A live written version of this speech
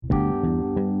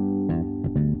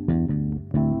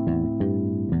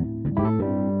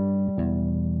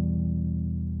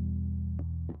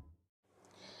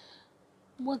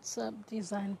What's up,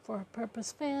 Design for a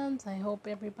Purpose fans? I hope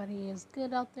everybody is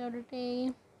good out there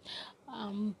today.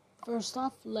 Um, First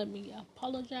off, let me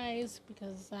apologize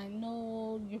because I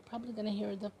know you're probably going to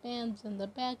hear the fans in the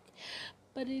back,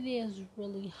 but it is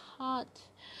really hot.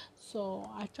 So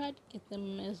I tried to get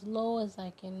them as low as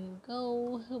I can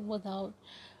go without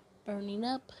burning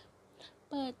up,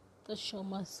 but the show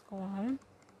must go on.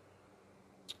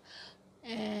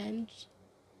 And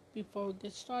before we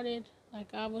get started,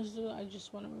 like I always do, I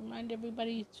just want to remind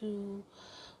everybody to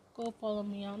go follow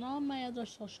me on all my other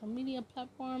social media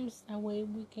platforms. That way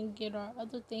we can get our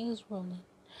other things rolling.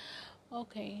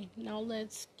 Okay, now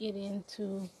let's get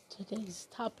into today's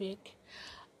topic.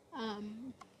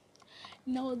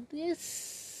 No,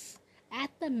 this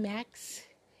at the max,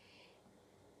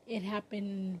 it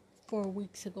happened 4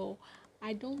 weeks ago.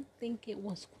 I don't think it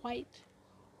was quite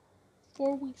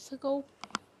 4 weeks ago,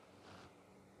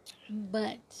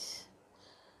 but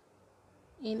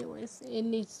anyways, it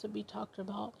needs to be talked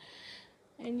about.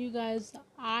 And you guys,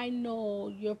 I know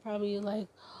you're probably like,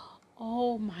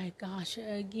 oh my gosh,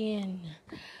 again.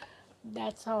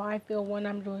 That's how I feel when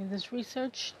I'm doing this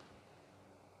research.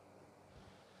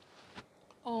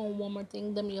 Oh, one more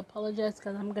thing, let me apologize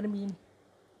because I'm going to be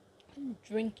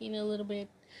drinking a little bit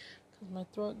because my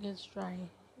throat gets dry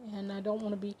and I don't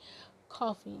want to be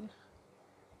coughing.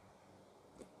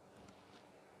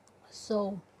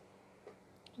 So,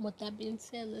 with that being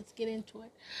said, let's get into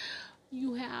it.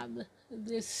 You have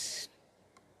this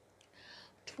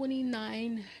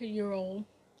 29-year-old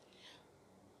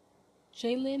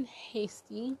Jalen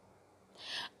Hasty.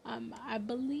 I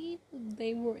believe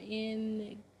they were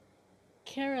in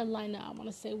Carolina. I want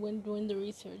to say when doing the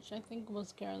research. I think it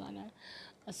was Carolina,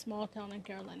 a small town in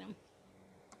Carolina.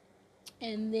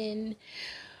 And then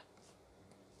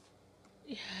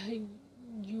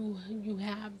you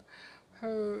have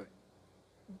her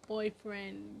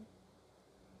boyfriend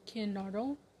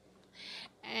Kenardo,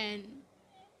 and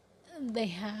they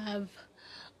have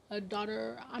a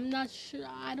daughter. I'm not sure.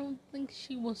 I don't think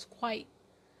she's quite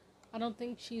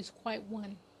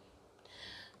one.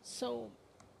 So,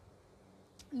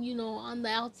 on the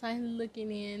outside looking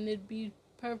in, it'd be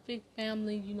perfect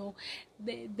family.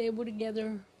 They were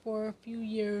together for a few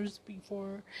years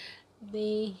before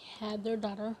they had their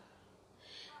daughter.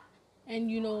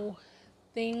 And,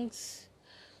 things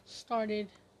started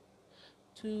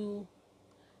to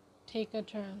take a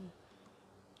turn.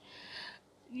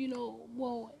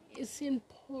 It's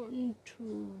important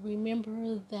to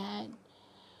remember that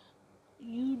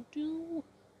you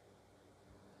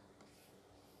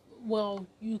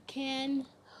can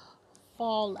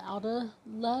fall out of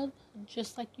love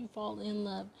just like you fall in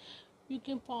love. You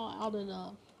can fall out of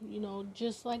love,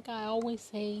 just like I always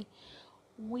say,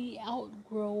 we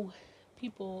outgrow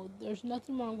people. There's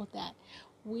nothing wrong with that.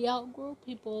 We outgrow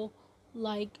people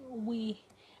like we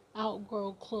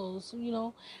outgrow clothes.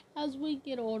 As we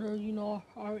get older,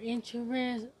 our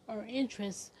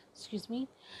interests,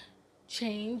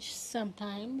 change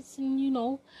sometimes,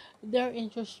 and their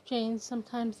interests change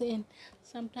sometimes, and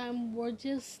sometimes we're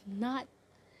just not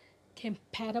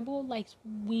compatible like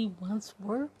we once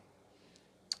were,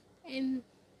 and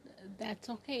that's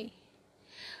okay.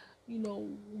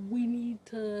 We need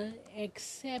to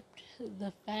accept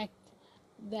the fact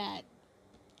that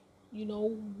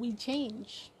we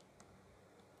change.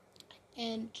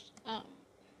 And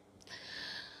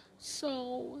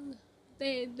so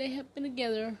they have been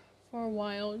together for a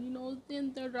while.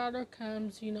 Then their daughter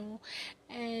comes,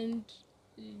 and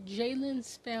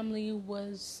Jalen's family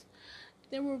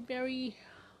they were very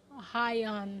high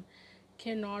on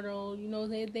Kenardo.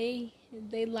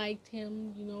 They liked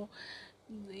him.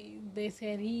 They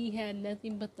said he had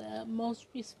nothing but the utmost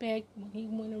respect when he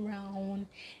went around,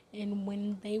 and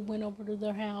when they went over to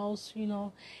their house,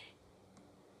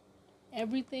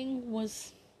 everything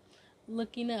was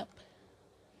looking up.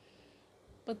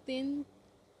 But then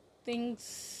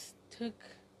things took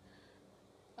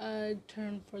a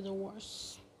turn for the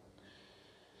worse.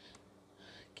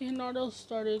 Kenardo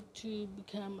started to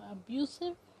become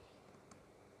abusive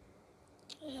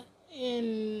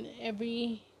in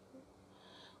every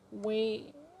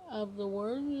way of the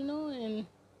word, and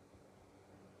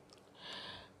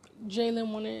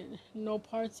Jalen wanted no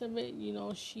parts of it.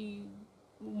 She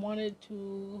wanted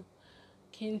to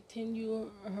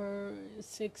continue her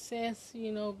success,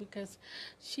 because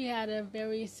she had a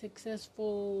very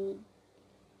successful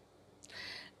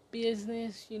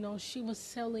business. She was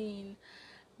selling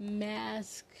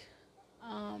masks,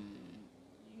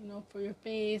 for your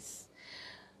face.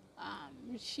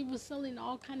 She was selling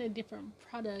all kind of different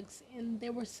products, and they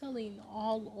were selling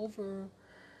all over,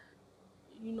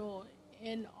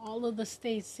 in all of the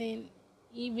states and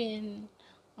even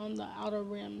on the outer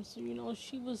rims. You know,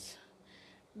 she was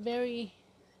very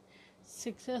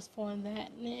successful in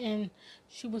that, and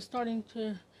she was starting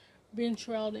to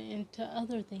venture out into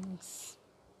other things.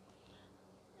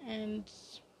 And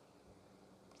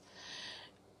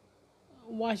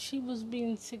while she was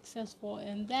being successful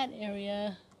in that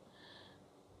area,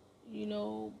 you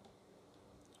know,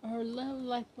 her love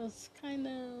life was kind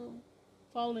of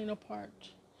falling apart.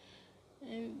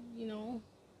 And, you know,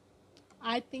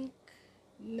 I think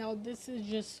now this is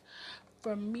just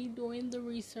from me doing the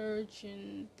research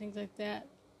and things like that.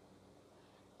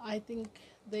 I think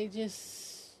they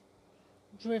just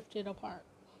drifted apart.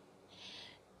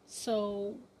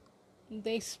 So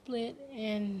they split,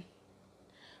 and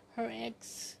her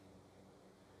ex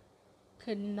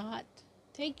could not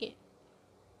take it.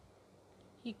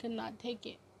 He could not take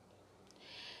it.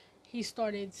 He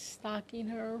started stalking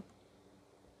her,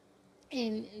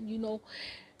 and you know,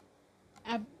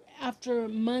 after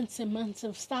months and months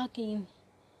of stalking,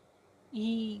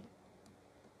 he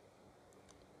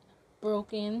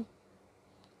broke in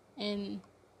and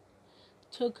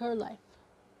took her life.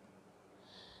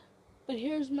 But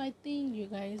here's my thing, you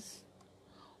guys.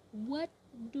 What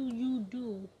do you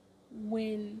do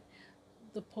when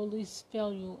the police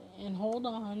fail you? And hold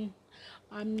on,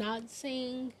 I'm not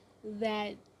saying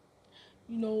that,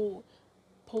 you know,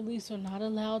 police are not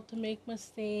allowed to make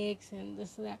mistakes and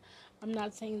this and that. I'm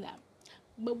not saying that.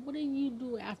 But what do you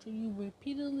do after you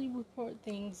repeatedly report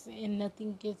things and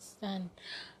nothing gets done?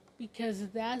 Because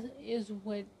that is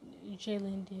what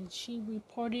Jalen did. She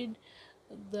reported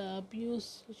the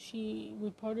abuse. She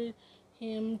reported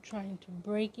him trying to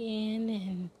break in,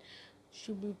 and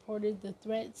she reported the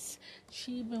threats.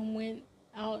 She even went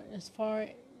out as far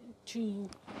to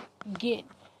get,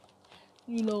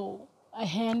 you know, a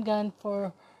handgun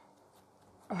for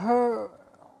her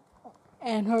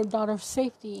and her daughter's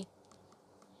safety.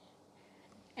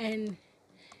 And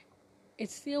it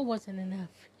still wasn't enough.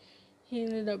 He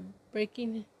ended up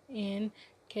breaking in,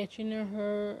 catching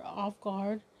her off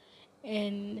guard,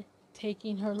 and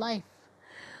taking her life.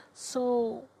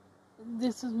 So,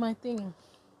 this is my thing.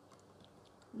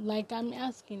 Like, I'm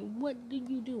asking, what do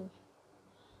you do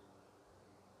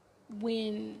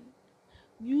when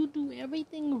you do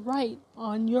everything right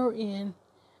on your end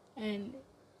and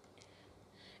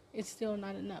it's still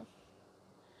not enough?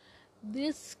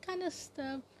 This kind of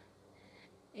stuff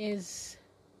is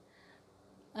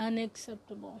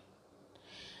unacceptable.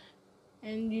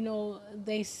 And you know,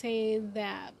 they say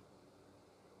that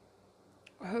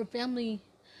her family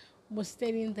was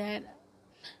stating that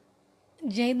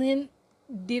Jalen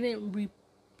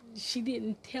she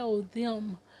didn't tell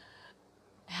them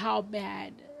how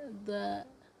bad the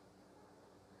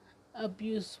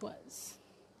abuse was.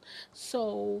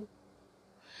 So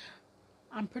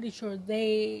I'm pretty sure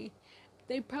they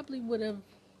probably would have,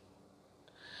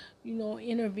 you know,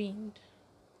 intervened.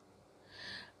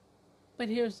 But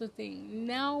here's the thing.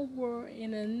 Now we're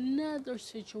in another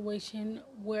situation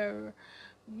where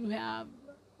you have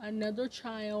another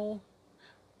child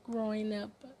growing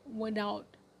up without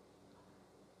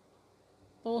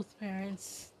both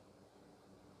parents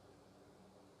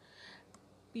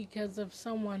because of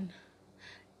someone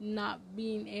not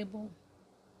being able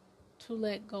to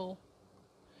let go.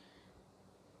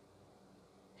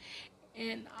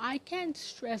 And I can't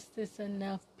stress this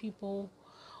enough, people.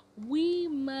 We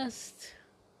must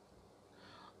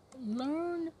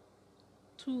learn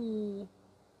to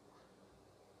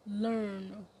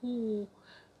learn who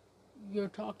you're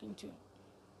talking to.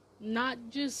 Not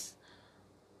just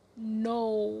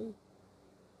know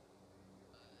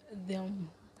them.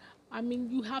 I mean,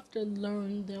 you have to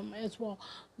learn them as well.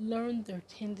 Learn their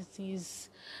tendencies.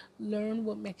 Learn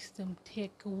what makes them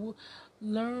tick.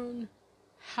 Learn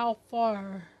how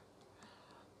far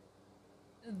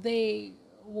they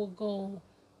will go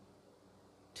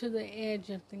to the edge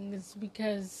of things,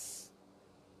 because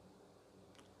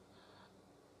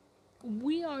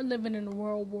we are living in a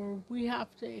world where we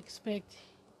have to expect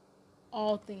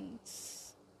all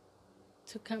things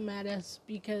to come at us,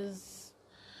 because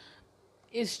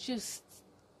it's just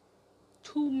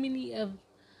too many of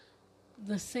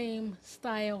the same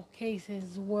style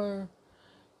cases where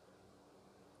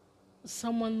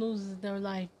someone loses their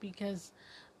life because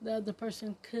the other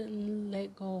person couldn't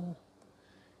let go.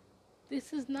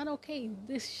 This is not okay.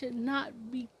 This should not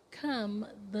become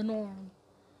the norm.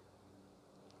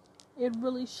 It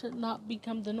really should not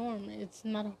become the norm. It's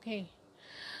not okay.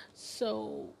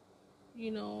 So,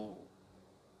 you know,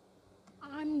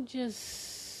 I'm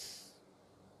just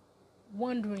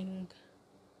wondering,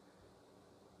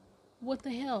 what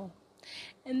the hell?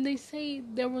 And they say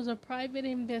there was a private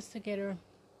investigator,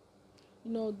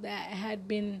 that had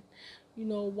been,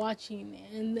 watching,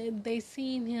 and they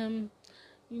seen him,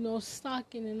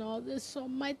 stalking and all this. So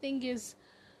my thing is,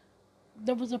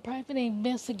 there was a private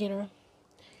investigator,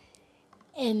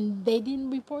 and they didn't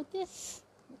report this.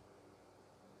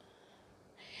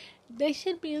 They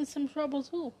should be in some trouble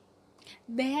too.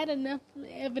 They had enough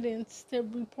evidence to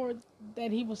report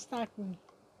that he was stalking.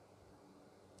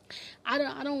 I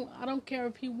don't care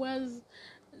if he was.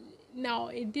 Now,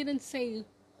 it didn't say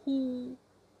who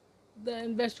the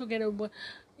investigator was.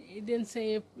 It didn't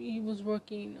say if he was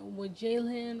working with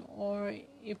Jalen or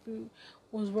if he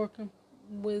was working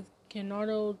with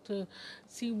Kennardo to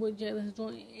see what Jalen's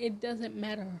doing. It doesn't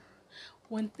matter.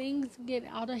 When things get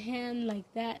out of hand like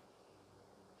that,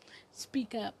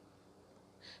 speak up.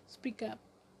 Speak up.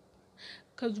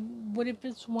 Because what if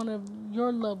it's one of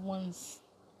your loved ones?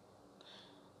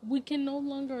 We can no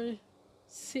longer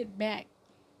sit back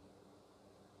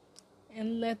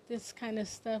and let this kind of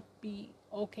stuff be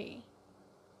okay.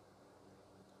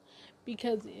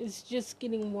 Because it's just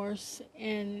getting worse,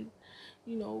 and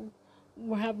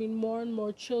we're having more and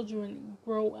more children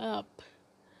grow up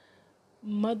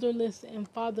motherless and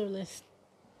fatherless,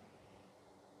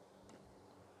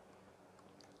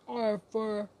 or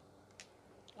for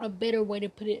a better way to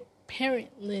put it,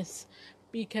 parentless,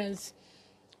 because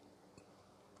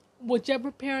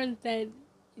whichever parent that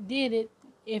did it,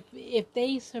 if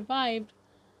they survived,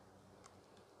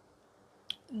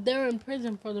 they're in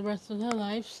prison for the rest of their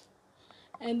lives.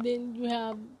 And then you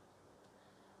have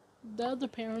the other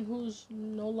parent who's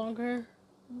no longer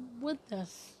with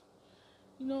us.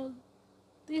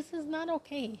 This is not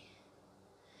okay.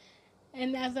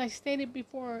 And as I stated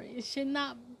before, it should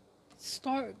not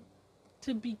start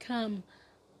to become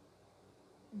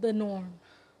the norm.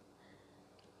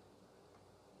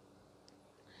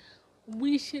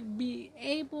 We should be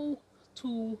able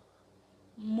to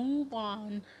move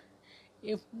on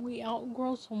if we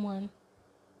outgrow someone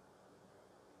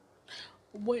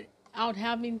without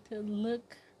having to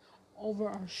look over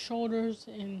our shoulders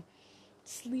and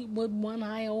sleep with one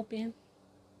eye open.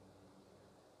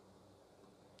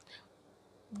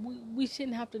 We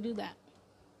shouldn't have to do that.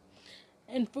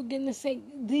 And for goodness sake,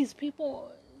 these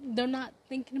people, they're not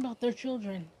thinking about their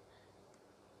children.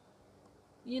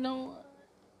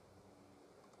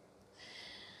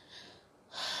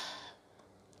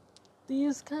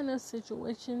 These kind of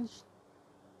situations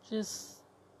just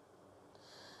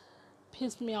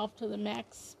piss me off to the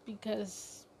max,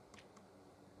 because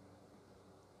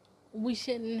we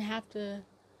shouldn't have to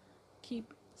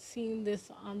keep seeing this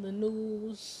on the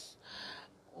news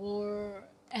or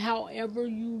however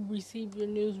you receive your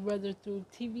news, whether through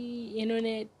TV,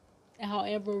 internet,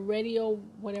 however, radio,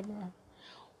 whatever.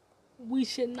 We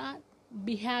should not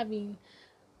be having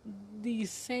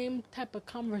these same type of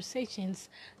conversations,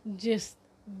 just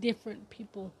different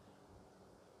people.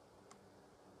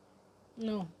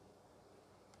 No.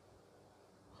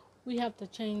 We have to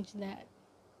change that.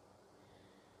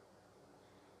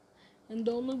 And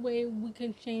the only way we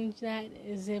can change that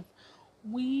is if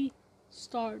we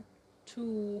start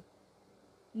to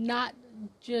not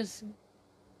just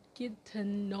get to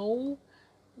know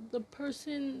the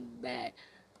person that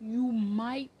you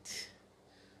might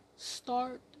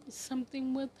start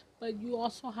something with, but you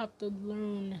also have to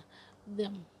learn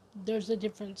them. There's a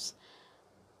difference.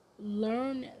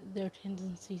 Learn their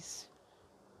tendencies.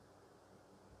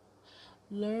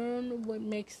 Learn what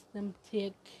makes them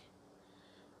tick.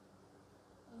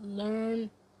 Learn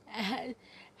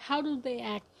how do they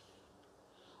act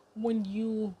when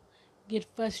you get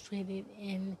frustrated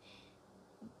and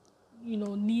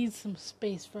need some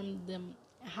space from them.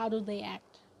 How do they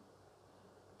act?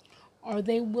 Are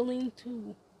they willing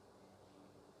to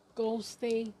go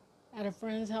stay at a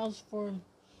friend's house for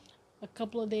a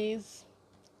couple of days,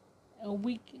 a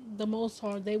week the most?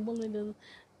 Or are they willing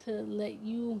to let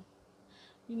you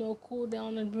cool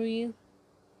down and breathe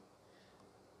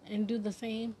and do the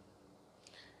same?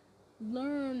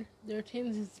 Learn their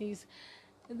tendencies.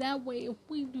 That way, if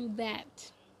we do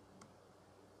that,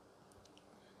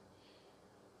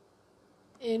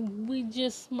 and we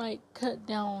just might cut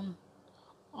down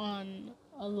on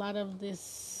a lot of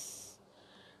this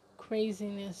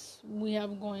craziness we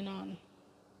have going on.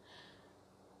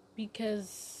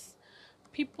 Because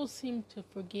people seem to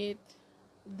forget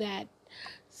that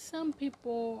some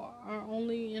people are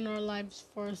only in our lives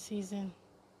for a season.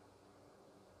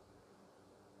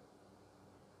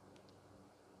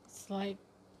 It's like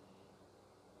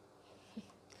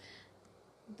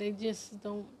they just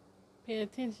don't pay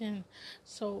attention.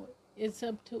 So it's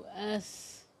up to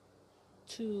us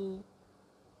to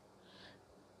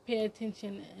pay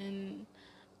attention and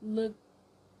look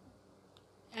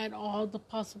at all the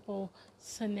possible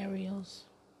scenarios.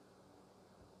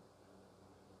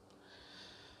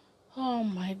 Oh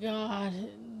my God,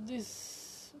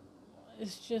 this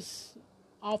is just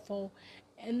awful.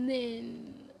 And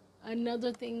then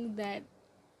another thing that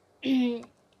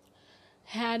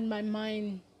had my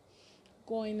mind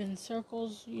going in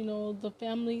circles, the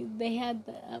family, they had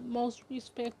the utmost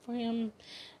respect for him.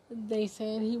 They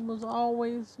said he was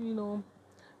always,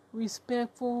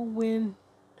 respectful when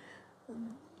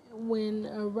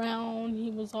around.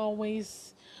 He was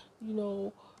always, you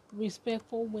know,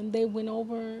 respectful when they went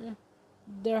over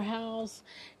their house.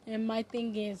 And my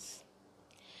thing is,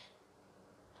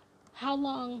 how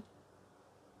long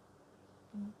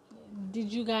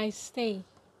did you guys stay?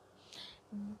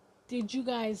 Did you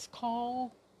guys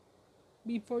call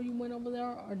before you went over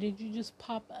there, or did you just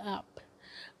pop up?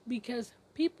 Because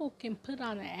people can put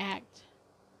on an act.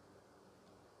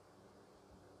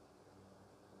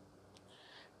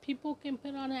 People can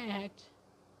put on an act.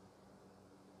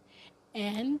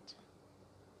 And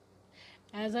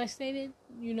as I stated,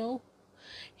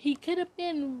 he could have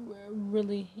been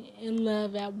really in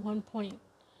love at one point.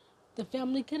 The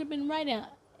family could have been right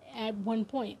at one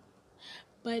point.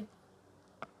 But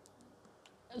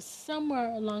somewhere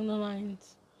along the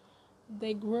lines,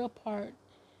 they grew apart,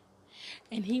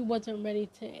 and he wasn't ready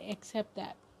to accept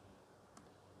that.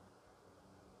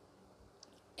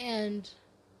 And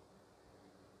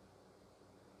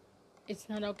it's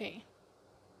not okay.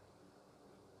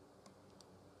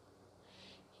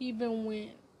 He even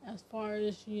went as far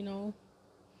as,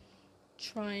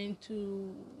 trying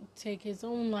to take his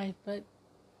own life, but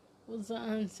was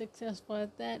unsuccessful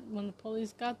at that. When the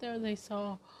police got there, they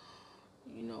saw,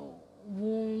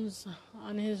 wounds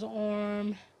on his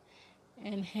arm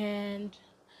and hand.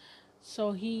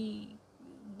 So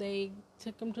they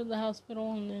took him to the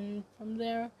hospital, and then from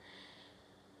there,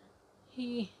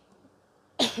 he,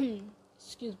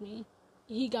 excuse me,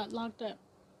 he got locked up.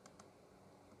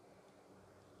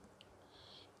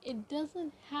 It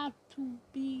doesn't have to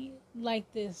be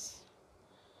like this.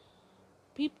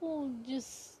 People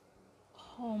just,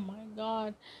 oh my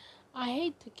God, I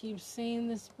hate to keep saying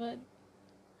this, but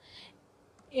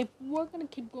if we're going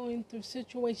to keep going through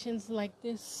situations like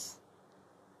this,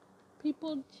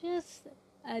 people just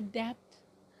adapt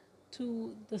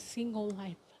to the single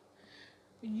life.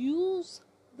 Use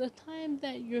the time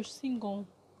that you're single,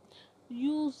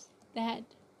 use that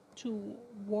to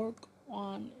work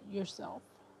on yourself.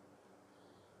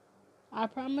 I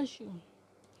promise you,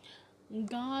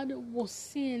 God will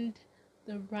send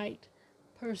the right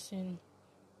person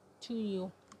to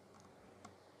you.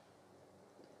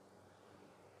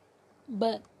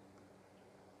 But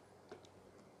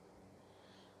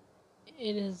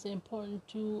it is important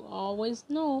to always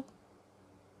know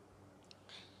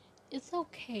it's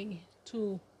okay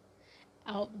to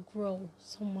outgrow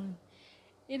someone.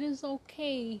 It is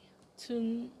okay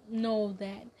to know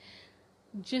that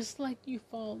just like you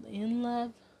fall in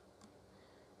love,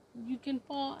 you can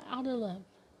fall out of love.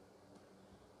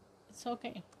 It's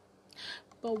okay.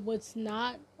 But what's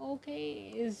not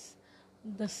okay is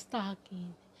the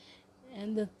stalking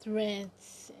and the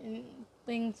threats and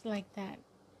things like that.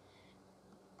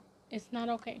 It's not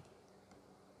okay.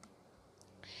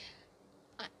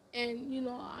 And,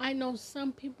 I know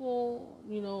some people,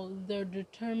 they're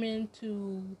determined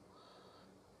to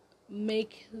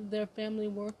make their family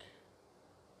work.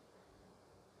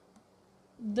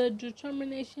 The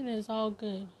determination is all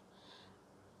good.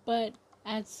 But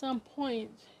at some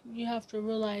point, you have to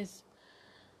realize,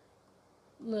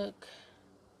 look,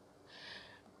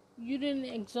 you didn't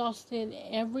exhausted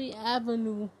every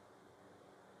avenue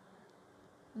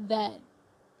that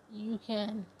you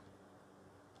can.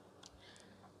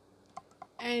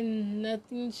 And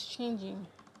nothing's changing.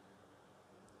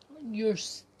 You're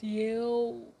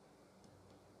still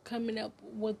coming up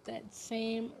with that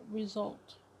same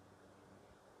result.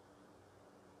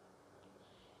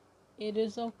 It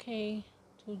is okay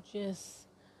to just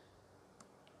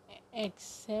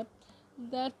accept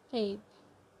that fate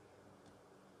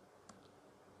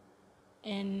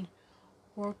and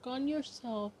work on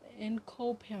yourself and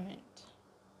co-parent.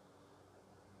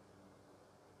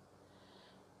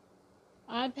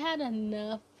 I've had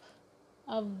enough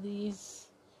of these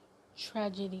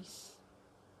tragedies.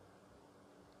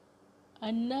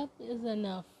 Enough is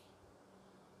enough.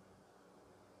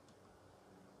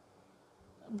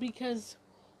 Because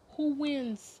who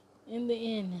wins in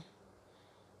the end?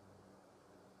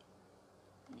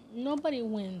 Nobody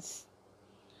wins.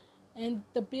 And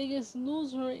the biggest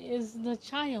loser is the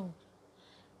child.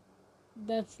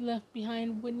 that's left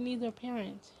behind with neither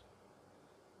parent.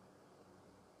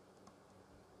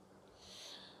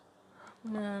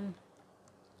 Man,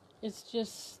 it's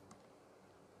just,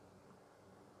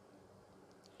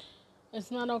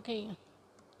 it's not okay.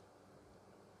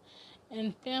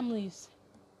 And families,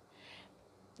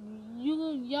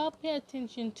 y'all pay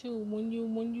attention too when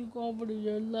you go over to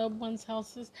your loved ones'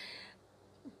 houses.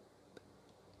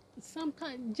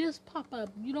 Sometimes just pop up.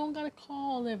 You don't gotta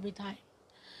call every time.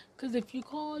 Cause if you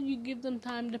call, you give them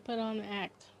time to put on an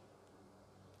act.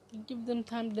 You give them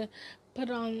time to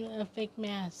put on a fake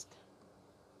mask.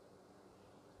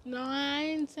 No, I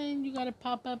ain't saying you gotta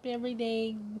pop up every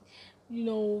day. You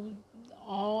know,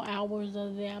 all hours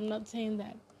of the day. I'm not saying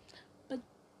that. But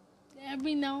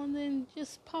every now and then,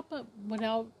 just pop up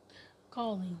without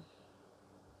calling.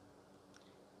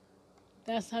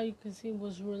 That's how you can see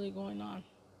what's really going on.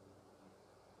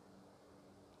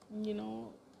 You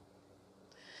know,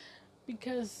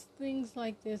 because things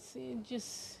like this, it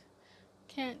just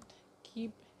can't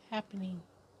keep happening.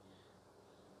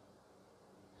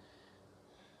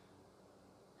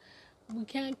 We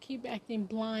can't keep acting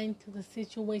blind to the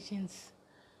situations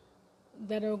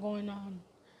that are going on.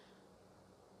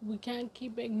 We can't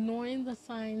keep ignoring the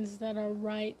signs that are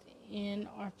right in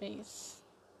our face.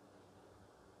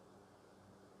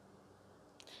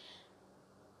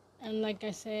 And like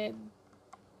I said,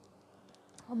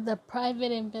 the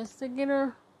private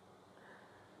investigator,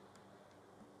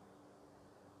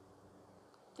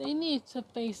 they need to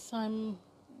FaceTime.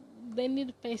 They need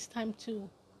to FaceTime too,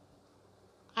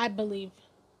 I believe.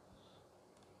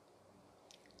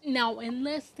 Now,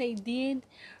 unless they did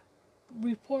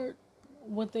report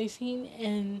what they seen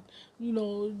and,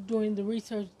 during the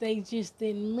research, they just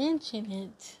didn't mention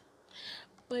it.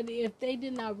 But if they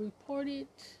did not report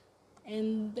it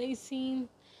and they seen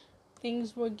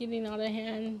things were getting out of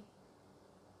hand,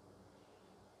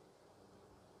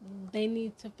 they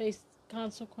need to face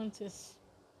consequences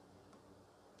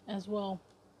as well.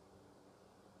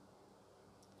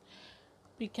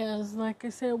 Because, like I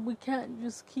said, we can't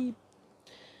just keep,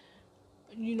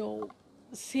 you know,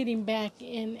 sitting back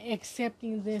and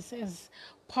accepting this as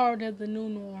part of the new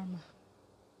norm.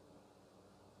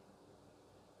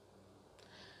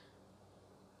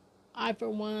 I, for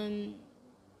one,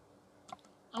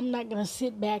 I'm not going to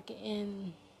sit back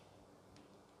and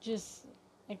just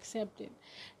accept it.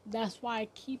 That's why I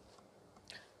keep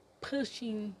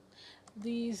pushing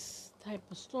these type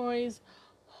of stories,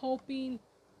 hoping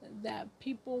that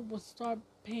people will start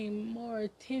paying more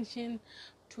attention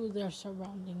to their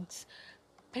surroundings,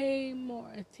 pay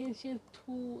more attention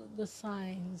to the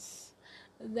signs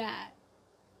that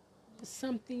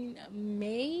something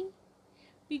may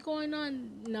be going on.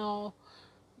 Now,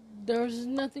 there's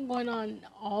nothing going on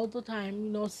all the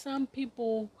time. Some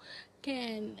people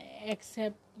can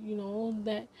accept,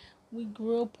 that we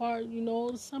grew apart.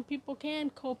 Some people can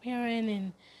co-parent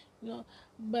and,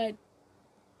 but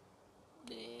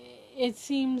it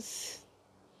seems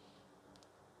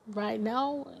right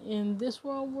now in this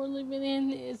world we're living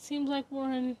in, it seems like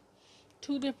we're in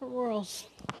two different worlds.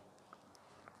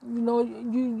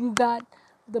 You got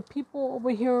the people over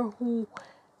here who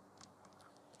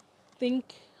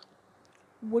think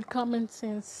with common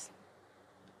sense,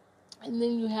 and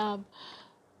then you have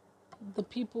the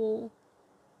people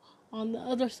on the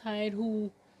other side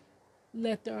who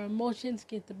let their emotions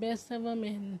get the best of them,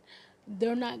 and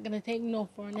they're not going to take no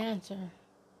for an answer.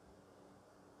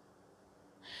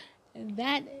 And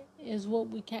that is what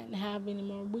we can't have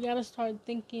anymore. We got to start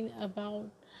thinking about,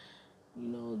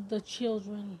 the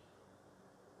children.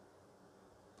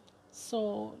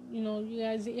 So, you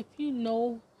guys, if you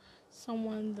know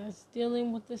someone that's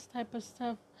dealing with this type of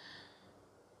stuff,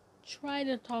 try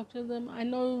to talk to them. I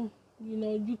know,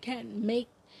 you can't make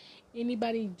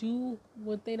anybody do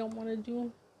what they don't want to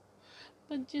do,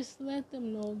 but just let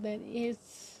them know that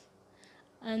it's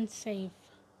unsafe.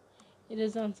 It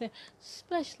is unsafe,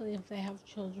 especially if they have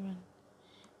children.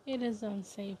 It is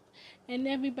unsafe, and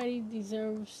everybody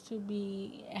deserves to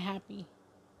be happy.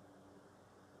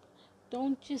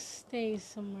 Don't just stay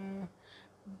somewhere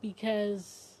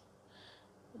because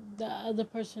the other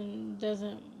person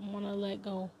doesn't want to let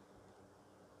go.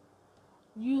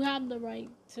 You have the right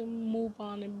to move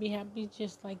on and be happy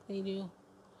just like they do.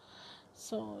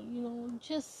 So,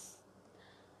 just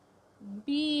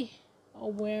be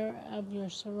aware of your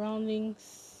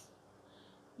surroundings,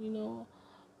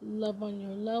 love on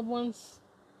your loved ones.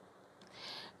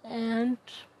 And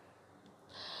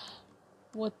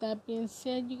with that being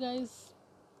said, you guys,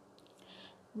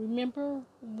 remember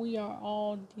we are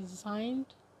all designed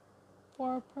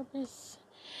for a purpose,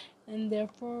 and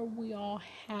therefore we all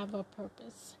have a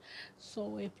purpose.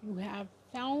 So if you have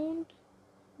found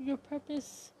your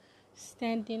purpose,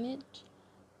 stand in it.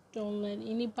 Don't let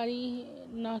anybody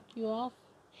knock you off.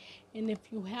 And if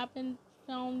you haven't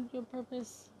found your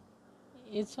purpose,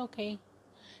 it's okay.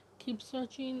 Keep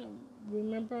searching.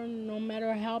 Remember, no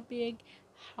matter how big,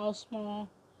 how small,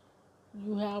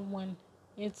 you have one.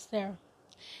 It's there.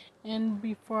 And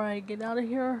before I get out of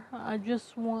here, I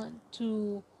just want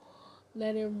to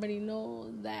let everybody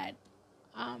know that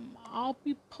I'll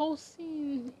be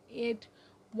posting it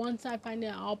once I find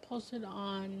it. I'll post it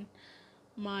on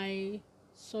my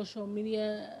social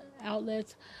media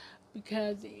outlets,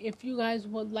 because if you guys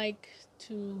would like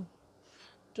to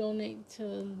donate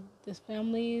to this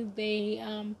family,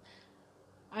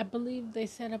 I believe they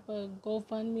set up a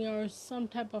GoFundMe or some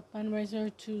type of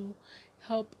fundraiser to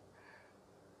help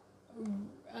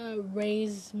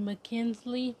raise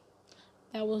Mackenzie.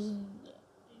 That was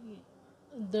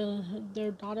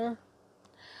their daughter.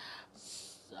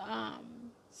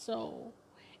 So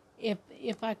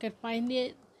if I could find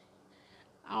it,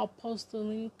 I'll post the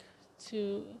link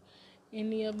to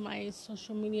any of my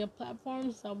social media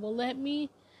platforms that will let me,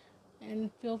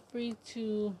 and feel free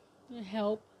to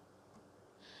help.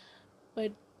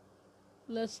 But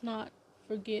let's not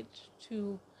forget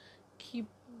to keep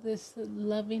this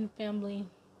loving family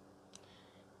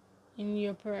in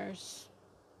your prayers,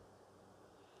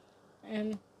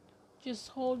 and just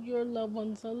hold your loved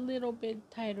ones a little bit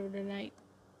tighter tonight.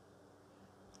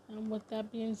 And with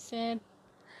that being said,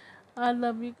 I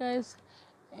love you guys,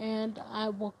 and I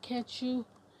will catch you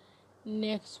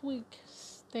next week.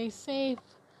 Stay safe.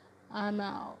 I'm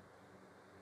out.